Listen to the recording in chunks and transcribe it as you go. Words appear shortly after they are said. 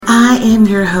am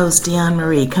your host, Dion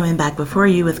Marie, coming back before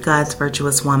you with God's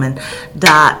Virtuous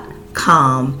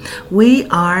Woman.com. We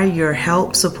are your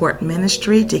help support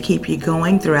ministry to keep you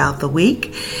going throughout the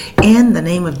week. In the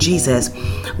name of Jesus,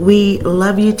 we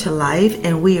love you to life,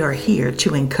 and we are here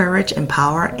to encourage,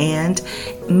 empower, and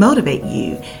motivate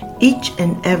you each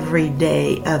and every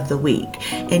day of the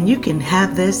week. And you can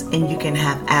have this, and you can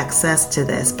have access to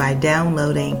this by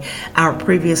downloading our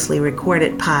previously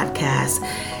recorded podcast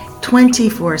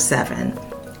 24/7.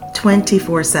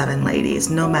 24/7,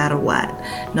 ladies, no matter what,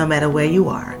 no matter where you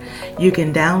are. You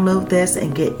can download this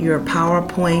and get your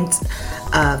PowerPoints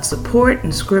of support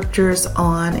and scriptures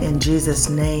on in Jesus'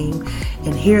 name,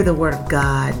 and hear the word of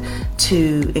God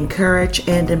to encourage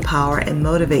and empower and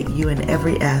motivate you in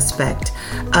every aspect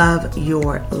of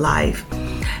your life.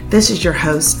 This is your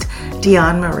host,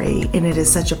 Dion Marie, and it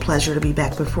is such a pleasure to be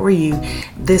back before you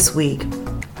this week.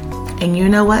 And you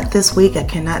know what? This week, I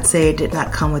cannot say it did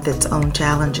not come with its own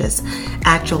challenges.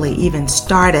 Actually, even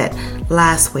started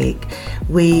last week.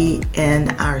 We,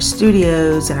 in our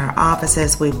studios and our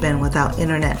offices, we've been without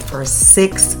internet for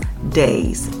 6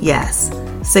 days. Yes,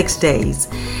 6 days.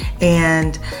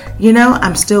 And, you know,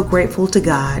 I'm still grateful to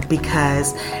God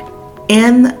because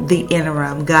in the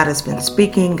interim, God has been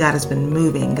speaking, God has been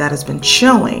moving, God has been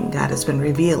showing, God has been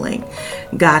revealing.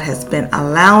 God has been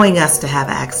allowing us to have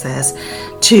access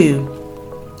to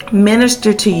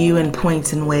minister to you in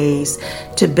points and ways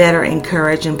to better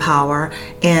encourage, empower,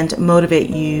 and motivate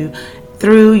you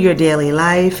through your daily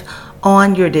life,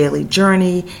 on your daily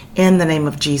journey, in the name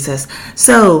of Jesus.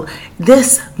 So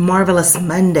this marvelous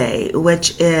Monday,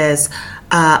 which is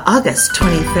August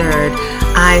 23rd,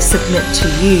 I submit to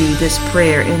you this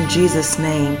prayer in Jesus'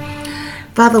 name.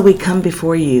 Father, we come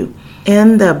before you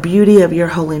in the beauty of your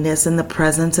holiness, in the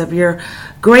presence of your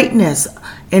greatness,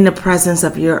 in the presence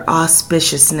of your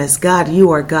auspiciousness. God,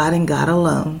 you are God and God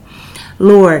alone.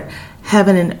 Lord,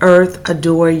 heaven and earth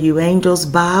adore you. Angels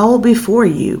bow before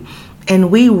you,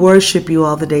 and we worship you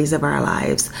all the days of our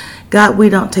lives. God, we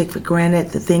don't take for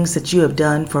granted the things that you have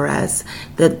done for us,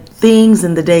 the things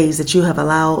and the days that you have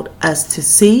allowed us to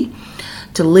see,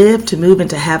 to live, to move, and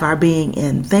to have our being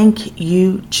in. Thank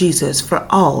you, Jesus, for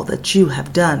all that you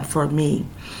have done for me.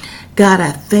 God,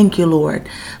 I thank you, Lord,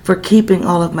 for keeping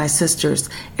all of my sisters,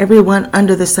 everyone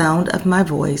under the sound of my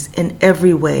voice, in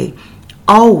every way,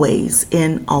 always,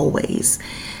 in always.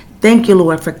 Thank you,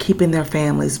 Lord, for keeping their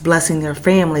families, blessing their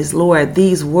families. Lord,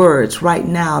 these words right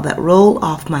now that roll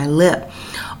off my lip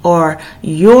are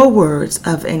your words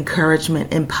of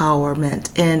encouragement, empowerment,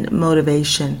 and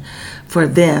motivation for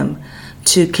them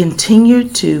to continue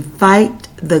to fight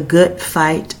the good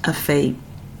fight of faith.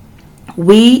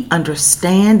 We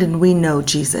understand and we know,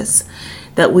 Jesus,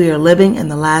 that we are living in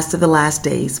the last of the last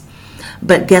days.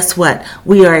 But guess what?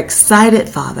 We are excited,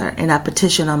 Father, and I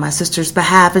petition on my sister's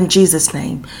behalf in Jesus'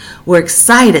 name. We're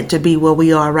excited to be where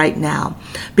we are right now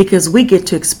because we get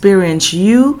to experience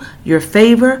you, your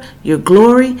favor, your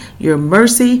glory, your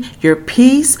mercy, your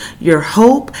peace, your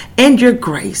hope, and your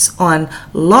grace on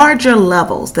larger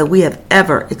levels than we have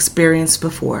ever experienced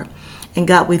before. And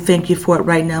God, we thank you for it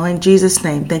right now in Jesus'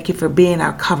 name. Thank you for being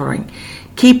our covering.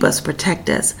 Keep us, protect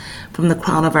us from the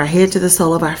crown of our head to the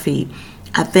sole of our feet.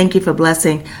 I thank you for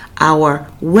blessing our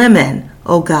women,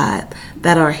 oh God,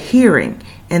 that are hearing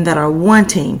and that are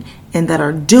wanting and that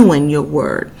are doing your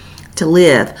word, to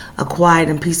live a quiet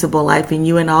and peaceable life in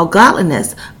you in all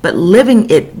godliness, but living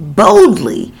it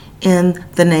boldly in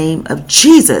the name of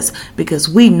Jesus, because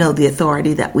we know the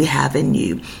authority that we have in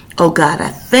you. Oh God, I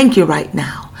thank you right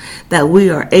now that we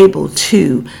are able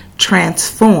to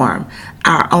transform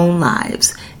our own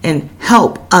lives and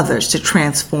help others to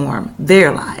transform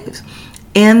their lives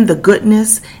in the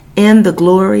goodness, in the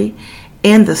glory,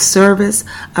 in the service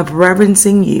of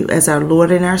reverencing you as our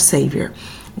Lord and our Savior.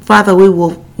 Father, we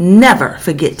will never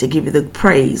forget to give you the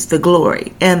praise, the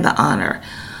glory, and the honor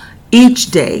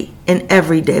each day and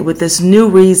every day with this new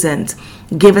reasons.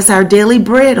 Give us our daily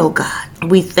bread, oh God.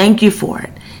 We thank you for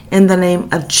it in the name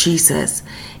of Jesus.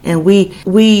 And we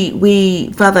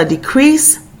Father,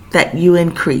 decrease that you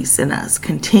increase in us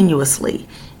continuously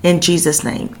in Jesus'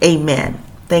 name. Amen.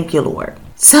 Thank you, Lord.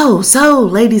 So,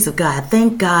 ladies of God,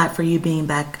 thank God for you being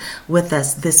back with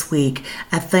us this week.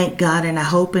 I thank God and I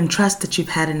hope and trust that you've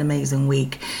had an amazing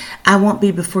week. I won't be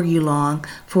before you long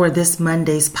for this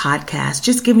Monday's podcast,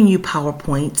 just giving you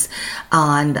PowerPoints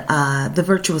on the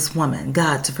virtuous woman,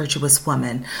 God's virtuous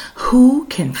woman. Who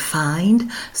can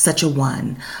find such a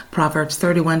one? Proverbs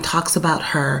 31 talks about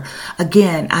her.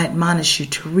 Again, I admonish you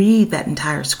to read that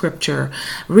entire scripture,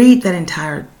 read that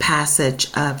entire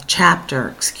passage of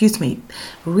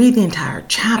read the entire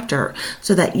chapter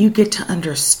so that you get to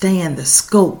understand the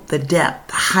scope, the depth,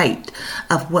 the height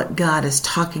of what God is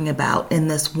talking about in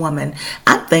this woman.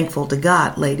 I'm thankful to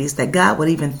God, ladies, that God would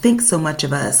even think so much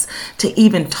of us to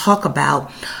even talk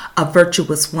about a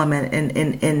virtuous woman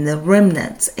and the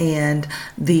remnants and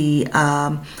the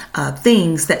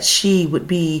things that she would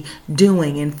be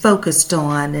doing and focused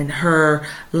on, and her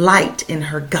light and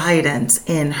her guidance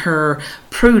and her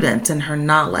prudence and her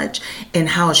knowledge, and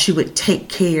how she would take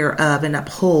care of and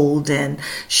uphold, and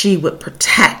she would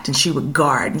protect and she would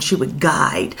guard and she would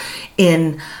guide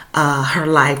in her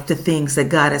life the things that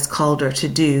God has called her to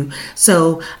do.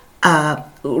 So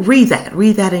read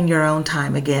that in your own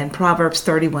time. Again, Proverbs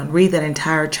 31, read that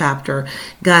entire chapter.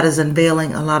 God is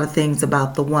unveiling a lot of things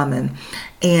about the woman.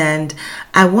 And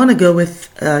I want to go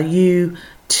with you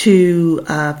to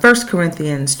 1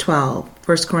 Corinthians 12,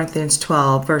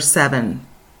 verse 7.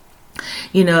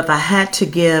 You know, if I had to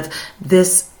give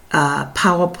this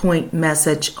PowerPoint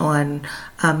message on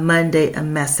Monday, a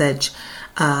message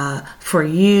for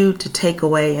you to take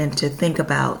away and to think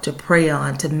about, to pray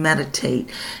on, to meditate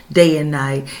day and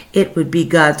night, it would be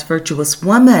God's virtuous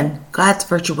woman. God's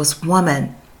virtuous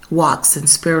woman walks in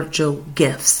spiritual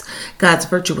gifts. God's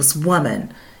virtuous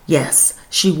woman, yes,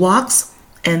 she walks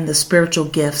in the spiritual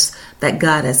gifts that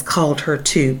God has called her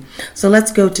to. So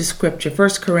let's go to scripture, 1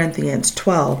 Corinthians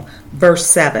 12, verse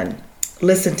 7.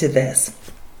 Listen to this.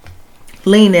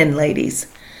 Lean in, ladies.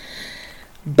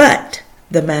 But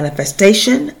the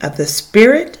manifestation of the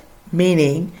Spirit,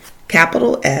 meaning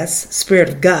capital S, Spirit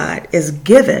of God, is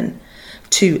given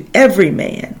to every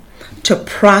man to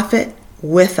profit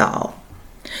withal.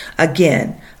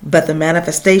 Again, but the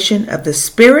manifestation of the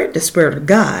Spirit of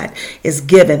God, is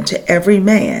given to every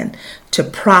man to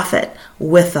profit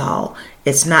withal.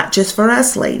 It's not just for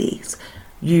us, ladies.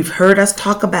 You've heard us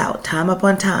talk about time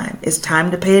upon time. It's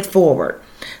time to pay it forward.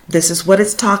 This is what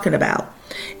it's talking about.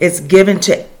 It's given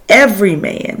to every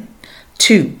man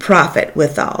to profit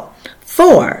withal.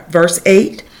 For, verse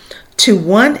 8, to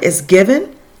one is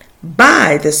given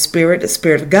by the Spirit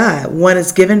of God. One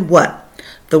is given what?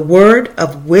 The word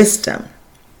of wisdom.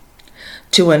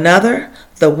 To another,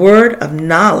 the word of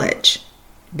knowledge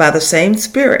by the same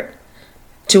Spirit.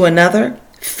 To another,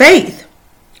 faith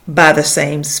by the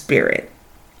same Spirit.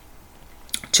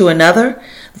 To another,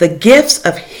 the gifts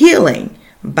of healing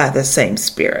by the same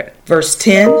Spirit. Verse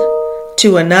 10,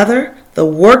 to another, the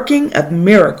working of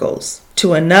miracles.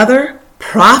 To another,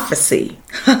 prophecy.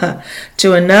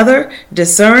 To another,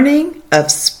 discerning of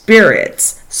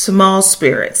spirits, small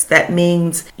spirits. That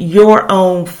means your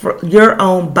own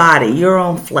body, your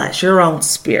own flesh, your own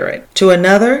spirit. To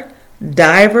another,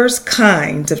 divers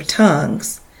kinds of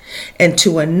tongues. And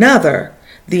to another,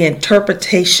 the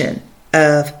interpretation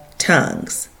of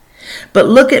tongues. But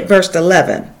look at verse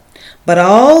 11. But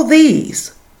all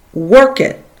these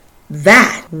worketh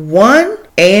that one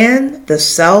and the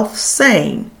self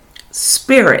same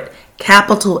Spirit,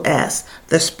 capital S,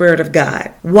 the Spirit of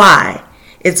God. Why?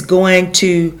 It's going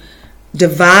to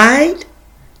divide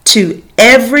to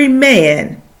every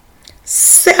man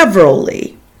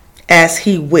severally as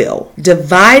he will.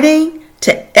 Dividing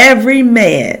to every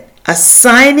man,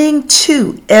 assigning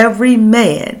to every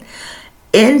man,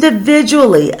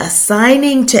 individually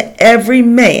assigning to every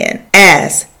man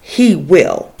as he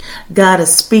will. God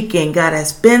is speaking. God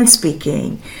has been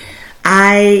speaking.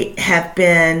 I have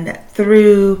been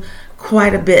through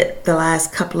quite a bit the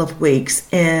last couple of weeks,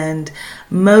 and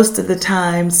most of the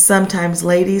time, sometimes,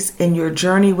 ladies, in your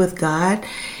journey with God,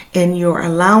 and you're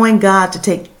allowing God to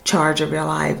take charge of your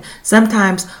life,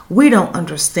 sometimes we don't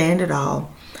understand it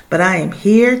all. But I am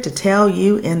here to tell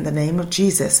you in the name of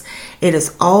Jesus, it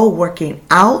is all working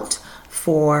out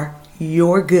for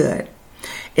your good.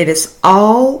 It is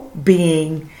all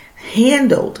being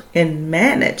handled and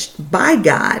managed by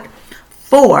God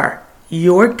for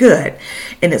your good.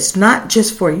 And it's not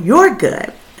just for your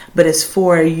good, but it's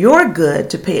for your good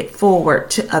to pay it forward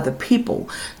to other people,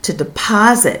 to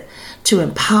deposit, to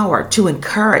empower, to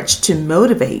encourage, to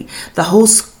motivate. The whole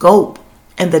scope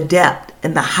and the depth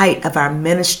and the height of our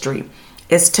ministry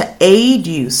is to aid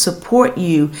you, support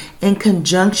you in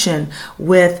conjunction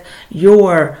with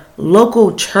your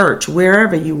local church,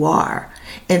 wherever you are,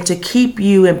 and to keep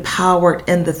you empowered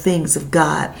in the things of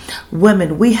God.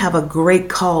 Women, we have a great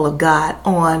call of God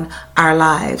on our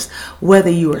lives. Whether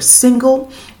you are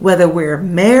single, whether we're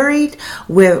married,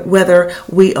 whether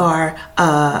we are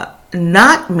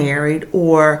not married,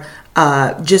 or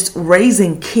just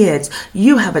raising kids,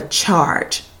 you have a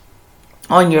charge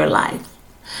on your life.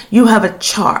 You have a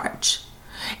charge.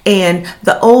 And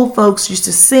the old folks used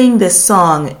to sing this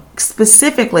song,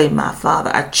 specifically, my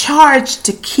Father, a charge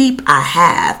to keep I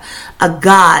have, a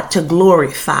God to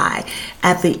glorify.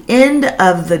 At the end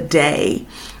of the day,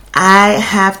 I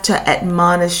have to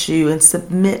admonish you and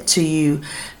submit to you.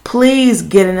 Please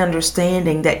get an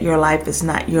understanding that your life is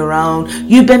not your own.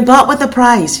 You've been bought with a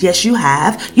price. Yes, you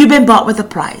have. You've been bought with a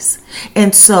price.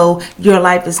 And so your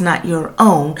life is not your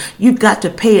own. You've got to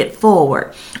pay it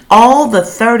forward. All the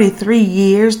 33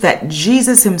 years that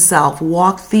Jesus himself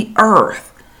walked the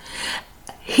earth,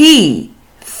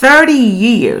 30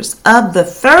 years of the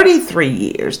 33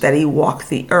 years that he walked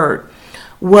the earth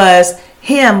was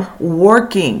him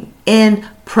working in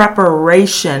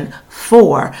preparation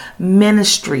for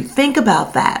ministry. Think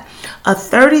about that. A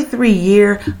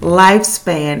 33-year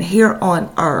lifespan here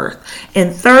on earth.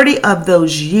 And 30 of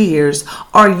those years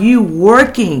are you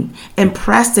working and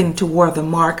pressing toward the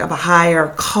mark of a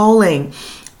higher calling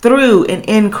through and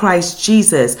in Christ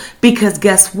Jesus. Because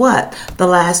guess what? The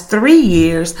last 3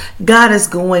 years, God is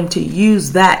going to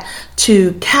use that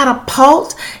to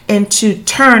catapult and to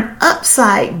turn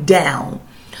upside down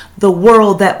the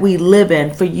world that we live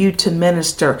in for you to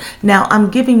minister. Now,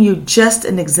 I'm giving you just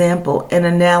an example, an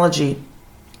analogy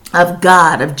of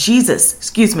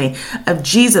Jesus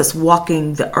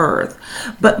walking the earth.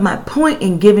 But my point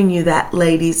in giving you that,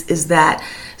 ladies, is that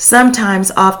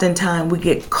oftentimes we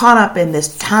get caught up in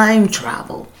this time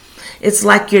travel. It's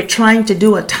like you're trying to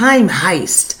do a time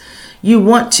heist. You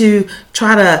want to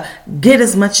try to get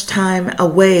as much time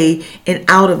away and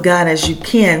out of God as you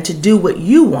can to do what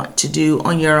you want to do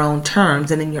on your own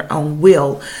terms and in your own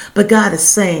will. But God is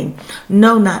saying,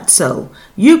 no, not so.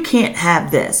 You can't have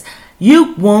this.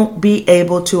 You won't be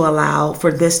able to allow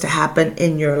for this to happen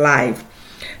in your life.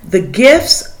 The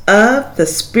gifts of the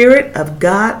Spirit of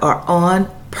God are on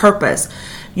purpose.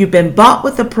 You've been bought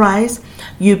with a price.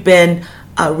 You've been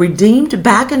redeemed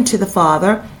back into the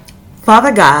Father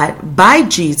God, by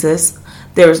Jesus.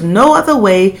 There's no other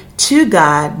way to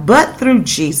God but through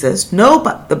Jesus.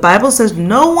 The Bible says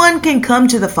no one can come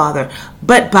to the Father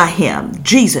but by him,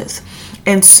 Jesus.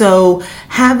 And so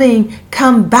having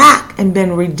come back and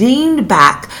been redeemed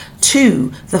back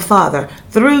to the Father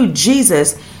through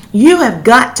Jesus, you have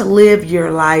got to live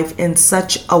your life in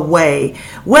such a way,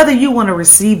 whether you want to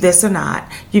receive this or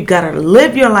not, you've got to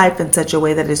live your life in such a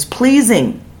way that is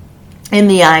pleasing in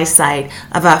the eyesight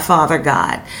of our Father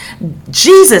God.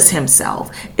 Jesus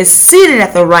himself is seated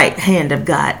at the right hand of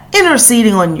God,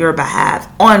 interceding on your behalf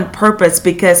on purpose,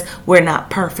 because we're not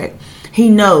perfect. He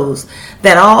knows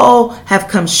that all have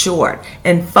come short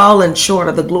and fallen short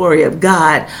of the glory of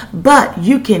God, but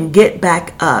you can get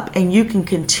back up and you can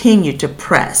continue to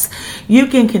press. You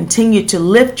can continue to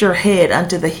lift your head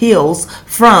unto the hills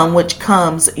from which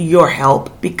comes your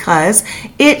help, because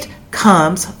it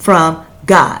comes from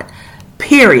God.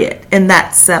 Period. And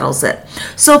that settles it.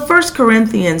 So 1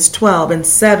 Corinthians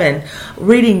 12:7,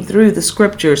 reading through the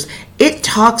scriptures, it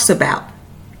talks about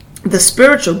the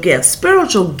spiritual gifts.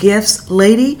 Spiritual gifts,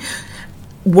 lady,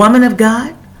 woman of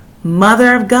God,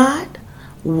 mother of God,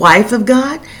 wife of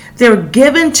God, they're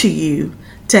given to you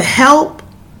to help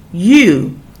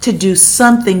you to do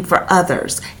something for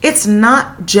others. It's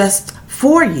not just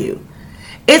for you.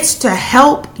 It's to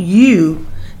help you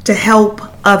to help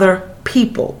other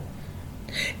people.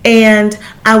 And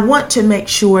I want to make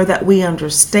sure that we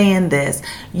understand this.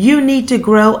 You need to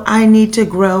grow. I need to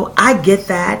grow. I get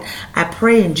that. I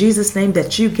pray in Jesus' name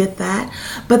that you get that.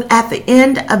 But at the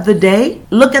end of the day,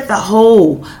 look at the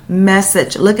whole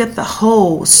message. Look at the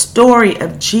whole story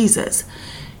of Jesus.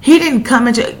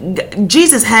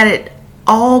 Jesus had it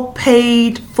all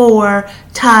paid for,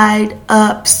 tied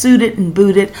up, suited and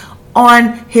booted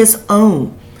on his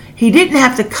own. He didn't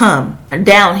have to come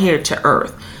down here to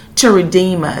earth to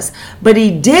redeem us. But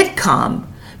he did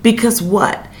come because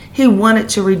what? He wanted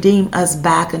to redeem us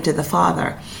back into the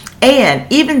Father. And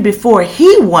even before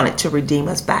he wanted to redeem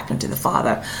us back into the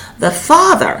Father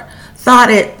thought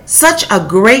it such a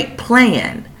great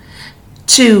plan,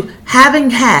 to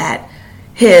having had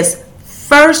his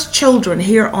first children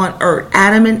here on earth,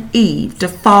 Adam and Eve, to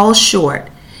fall short.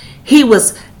 He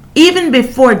was, even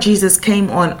before Jesus came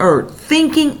on earth,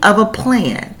 thinking of a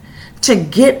plan to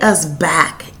get us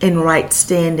back in right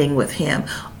standing with him.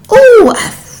 Oh, I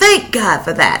thank God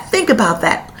for that. Think about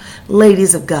that,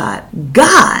 ladies of God.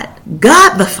 God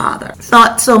the Father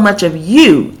thought so much of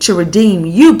you to redeem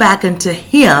you back into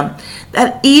him,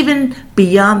 that even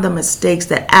beyond the mistakes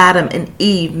that Adam and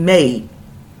Eve made,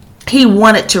 he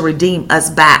wanted to redeem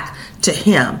us back to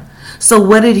him. So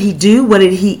what did he do? What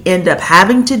did he end up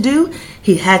having to do?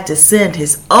 He had to send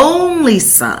his only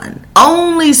son,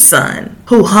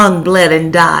 who hung, bled,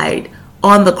 and died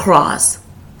on the cross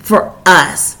for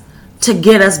us, to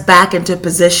get us back into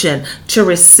position to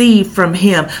receive from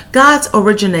him. God's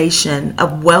origination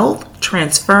of wealth,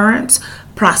 transference,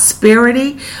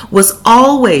 prosperity was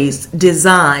always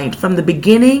designed from the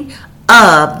beginning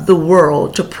of the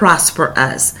world to prosper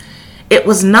us. It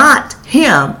was not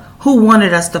him who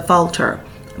wanted us to falter,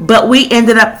 but we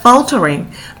ended up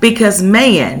faltering because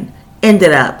man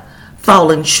ended up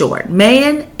falling short.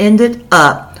 Man ended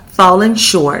up falling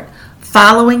short,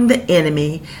 following the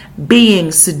enemy,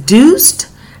 being seduced,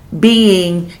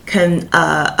 being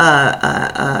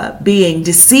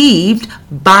deceived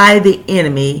by the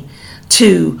enemy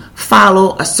to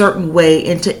follow a certain way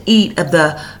and to eat of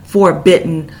the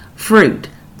forbidden fruit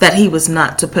that he was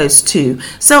not supposed to.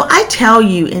 So I tell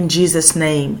you in Jesus'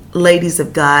 name, ladies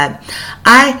of God,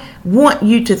 I want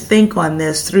you to think on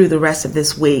this through the rest of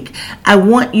this week. I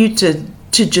want you to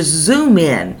just zoom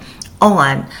in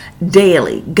on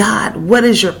daily. God, what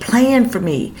is your plan for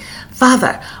me?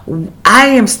 Father, I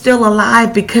am still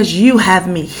alive because you have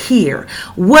me here.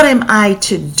 What am I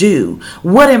to do?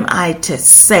 What am I to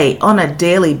say on a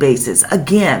daily basis?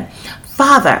 Again,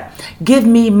 Father, give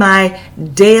me my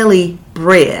daily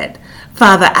bread.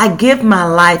 Father, I give my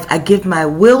life, I give my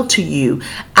will to you.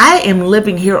 I am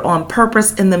living here on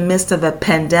purpose in the midst of a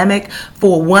pandemic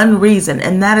for one reason,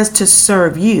 and that is to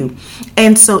serve you.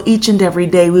 And so each and every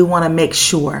day we want to make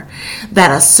sure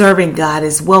that a serving God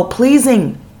is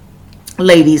well-pleasing,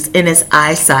 ladies, in his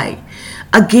eyesight.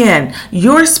 Again,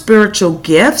 your spiritual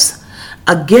gifts,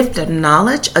 a gift of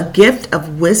knowledge, a gift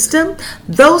of wisdom,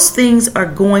 those things are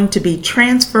going to be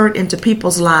transferred into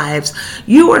people's lives.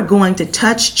 You are going to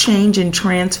touch, change, and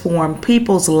transform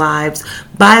people's lives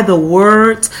by the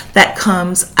words that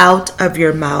comes out of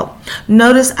your mouth.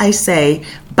 Notice I say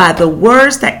by the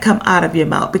words that come out of your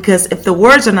mouth, because if the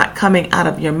words are not coming out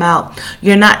of your mouth,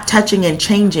 you're not touching and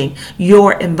changing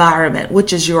your environment,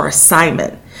 which is your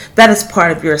assignment. That is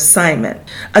part of your assignment.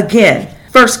 Again,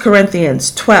 1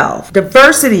 Corinthians 12,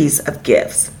 diversities of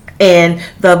gifts. And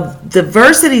the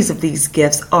diversities of these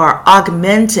gifts are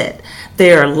augmented.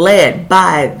 They are led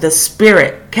by the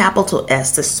Spirit, capital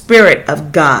S, the Spirit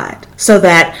of God. So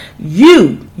that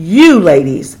you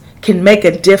ladies, can make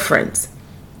a difference.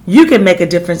 You can make a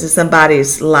difference in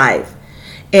somebody's life.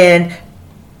 And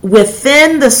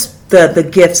within the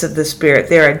gifts of the Spirit,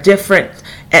 there are different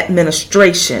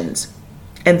administrations.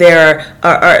 And there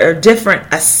are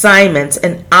different assignments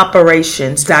and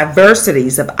operations,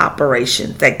 diversities of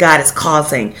operations that God is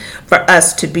causing for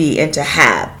us to be and to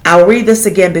have. I'll read this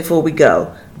again before we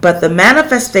go. But the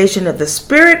manifestation of the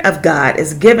Spirit of God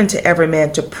is given to every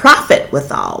man to profit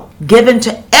withal. Given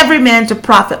to every man to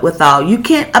profit withal. You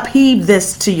can't upheave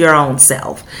this to your own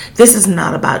self. This is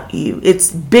not about you.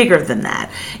 It's bigger than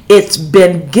that. It's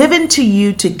been given to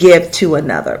you to give to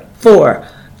another. For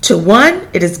to one,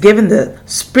 it is given the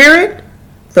Spirit,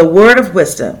 the word of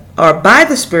wisdom, or by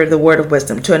the Spirit, the word of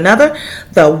wisdom. To another,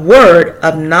 the word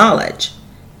of knowledge.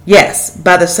 Yes,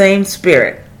 by the same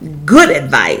Spirit. Good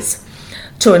advice.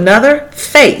 To another,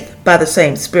 faith by the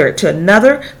same Spirit. To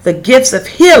another, the gifts of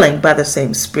healing by the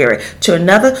same Spirit. To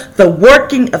another, the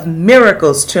working of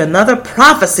miracles. To another,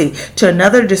 prophecy. To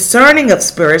another, discerning of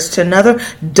spirits. To another,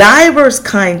 diverse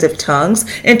kinds of tongues.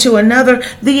 And to another,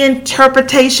 the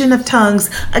interpretation of tongues.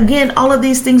 Again, all of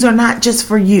these things are not just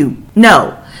for you.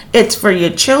 No. It's for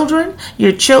your children,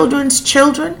 your children's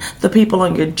children, the people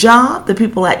on your job, the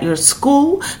people at your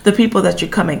school, the people that you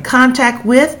come in contact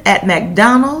with at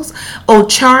McDonald's,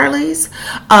 O'Charlie's,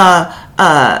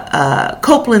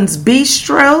 Copeland's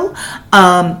Bistro,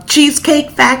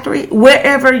 Cheesecake Factory,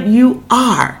 wherever you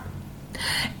are.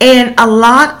 And a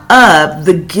lot of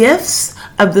the gifts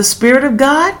of the Spirit of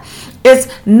God, it's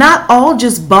not all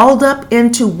just balled up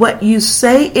into what you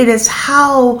say. It is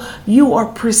how you are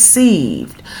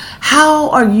perceived. How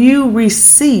are you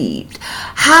received?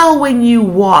 How when you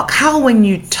walk, how when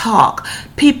you talk,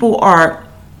 people are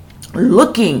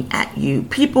looking at you.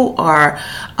 People are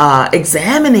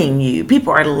examining you.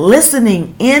 People are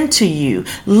listening into you.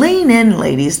 Lean in,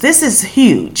 ladies. This is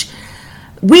huge.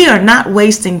 We are not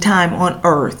wasting time on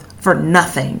earth for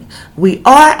nothing. We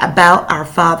are about our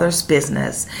Father's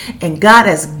business. And God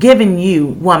has given you,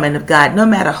 woman of God, no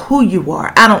matter who you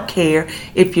are. I don't care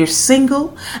if you're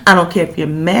single. I don't care if you're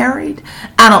married.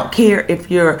 I don't care if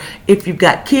you've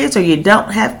got kids or you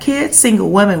don't have kids.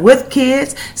 Single women with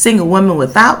kids, single women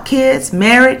without kids,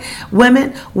 married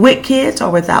women with kids or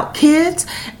without kids,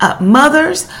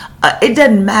 mothers. It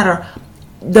doesn't matter.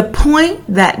 The point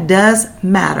that does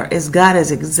matter is God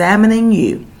is examining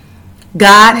you.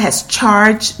 God has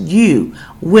charged you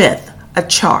with a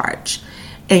charge.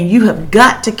 And you have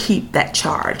got to keep that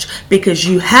charge because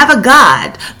you have a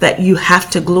God that you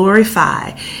have to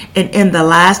glorify. And in the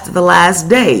last of the last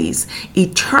days,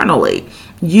 eternally,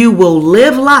 you will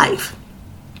live life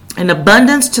in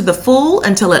abundance to the full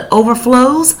until it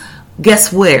overflows.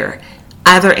 Guess where?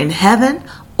 Either in heaven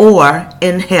or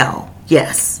in hell.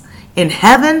 Yes, in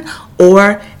heaven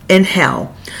or in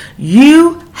hell.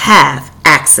 You have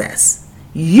access.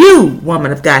 You,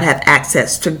 woman of God, have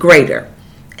access to greater.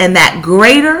 And that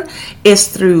greater is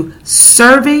through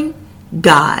serving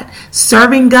God.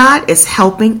 Serving God is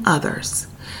helping others.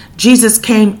 Jesus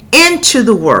came into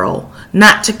the world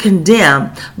not to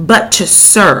condemn, but to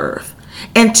serve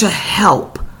and to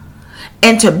help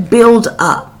and to build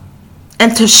up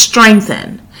and to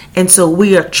strengthen. And so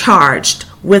we are charged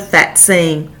with that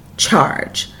same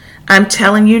charge. I'm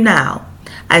telling you now,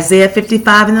 Isaiah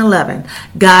 55:11,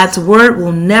 God's word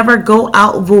will never go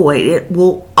out void. It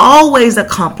will always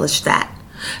accomplish that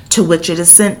to which it is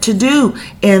sent to do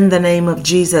in the name of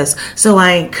Jesus. So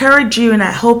I encourage you, and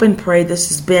I hope and pray this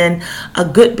has been a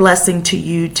good blessing to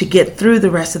you to get through the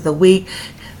rest of the week.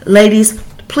 Ladies,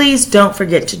 please don't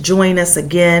forget to join us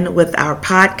again with our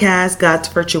podcast, God's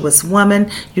Virtuous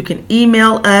Woman. You can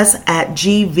email us at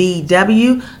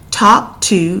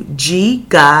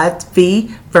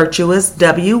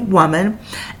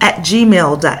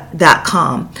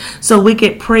gvw.talk2gvirtuouswoman@gmail.com. So we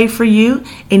can pray for you.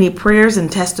 Any prayers and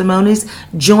testimonies,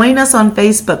 join us on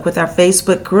Facebook with our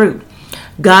Facebook group,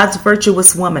 God's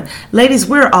Virtuous Woman. Ladies,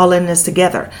 we're all in this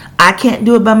together. I can't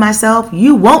do it by myself.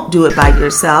 You won't do it by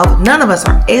yourself. None of us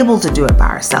are able to do it by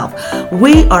ourselves.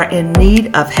 We are in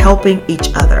need of helping each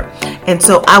other. And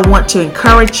so I want to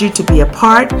encourage you to be a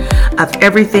part of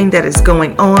everything that is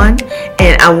going on.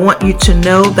 And I want you to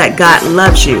know that God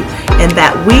loves you and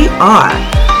that we are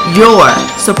your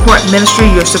support ministry,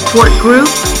 your support group,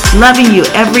 loving you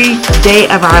every day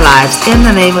of our lives in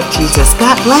the name of Jesus.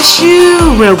 God bless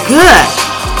you real good.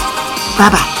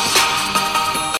 Bye-bye.